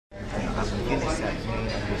UNICEF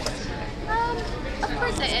ngayong admission? Of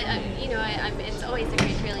course, it's always a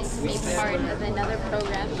great feeling to be part of another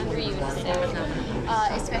program under UNICEF,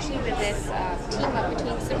 especially with this team up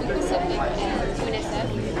between Cebu and UNICEF,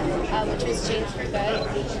 which was Changed for Good.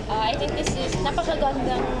 I think this is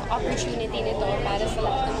napakagandang opportunity nito para sa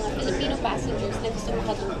lahat ng mga Filipino passengers na gusto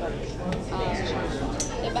makatulong.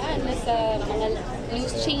 Diba? Unless mga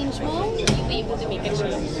loose change mo, you'll be able to make a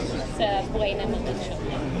change sa buhay ng mga tao.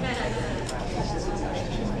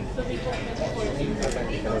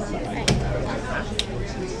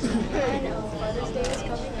 Father's Day is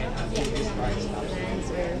coming up. Plans,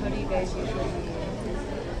 or how do you guys usually?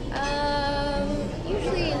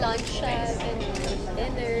 Usually lunch and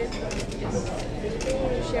dinner. Can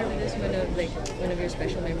you share with us one of your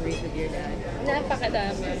special memories with your dad?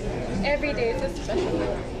 Napakadami. Every day is a special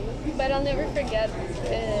memory. But I'll never forget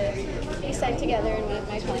we sang together in one of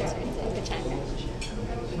my concerts in Pachanga.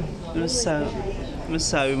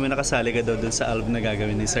 Masasabi mo nakasali ka daw dun sa album na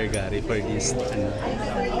gagawin ni Sir Gary for this,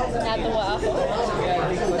 Natuwa ako.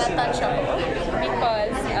 Natouch ako.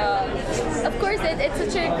 Because, of course, it's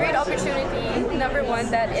such a great opportunity. Number one,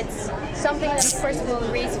 that it's something that, of course, will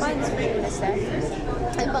raise funds for UNICEF.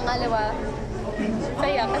 And pangalawa,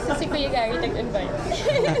 kaya kasi si Kuya Gary nag-invite.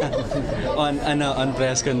 on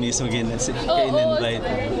press con mismo kayo in-invite.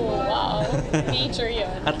 Wow, nature yun.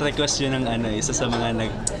 At request yun ng isa sa mga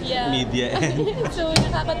media. So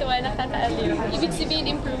nakakatuwa, nakakaaliw. Ibig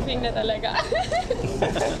sabihin, improving na talaga.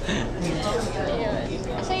 Ayun.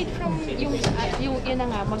 Aside from yun na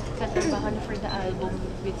nga, magkatrabaho na for the album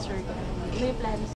with Sir, may plans